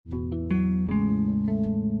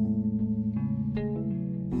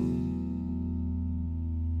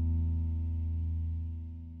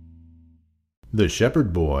The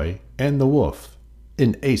Shepherd Boy and the Wolf,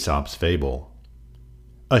 in Aesop's Fable.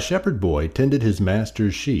 A shepherd boy tended his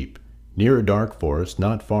master's sheep near a dark forest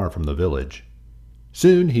not far from the village.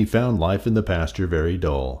 Soon he found life in the pasture very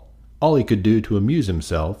dull. All he could do to amuse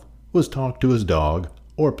himself was talk to his dog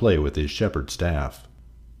or play with his shepherd's staff.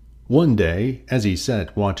 One day, as he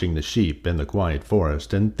sat watching the sheep in the quiet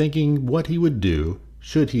forest and thinking what he would do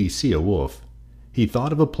should he see a wolf, he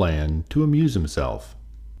thought of a plan to amuse himself.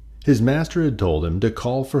 His master had told him to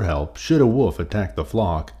call for help should a wolf attack the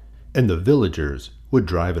flock, and the villagers would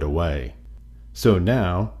drive it away. So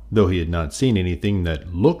now, though he had not seen anything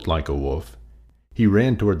that looked like a wolf, he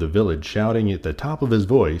ran toward the village shouting at the top of his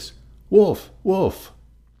voice, "Wolf! Wolf!"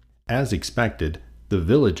 As expected, the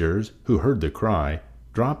villagers, who heard the cry,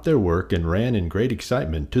 dropped their work and ran in great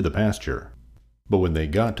excitement to the pasture. But when they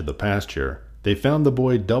got to the pasture, they found the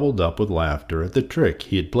boy doubled up with laughter at the trick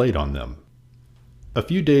he had played on them. A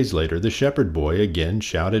few days later, the shepherd boy again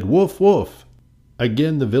shouted, "Wolf! Wolf!"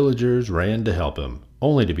 Again the villagers ran to help him,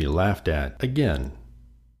 only to be laughed at again.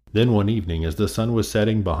 Then one evening, as the sun was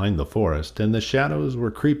setting behind the forest and the shadows were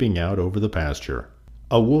creeping out over the pasture,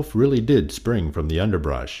 a wolf really did spring from the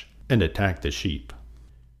underbrush and attack the sheep.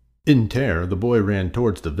 In terror, the boy ran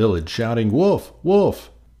towards the village, shouting, "Wolf!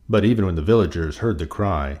 Wolf!" But even when the villagers heard the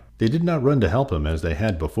cry, they did not run to help him as they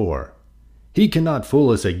had before. "He cannot fool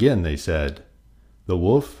us again," they said. The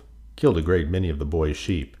wolf killed a great many of the boy's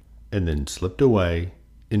sheep, and then slipped away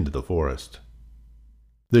into the forest.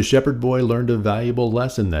 The shepherd boy learned a valuable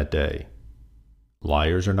lesson that day.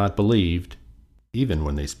 Liars are not believed, even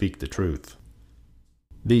when they speak the truth.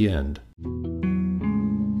 The end.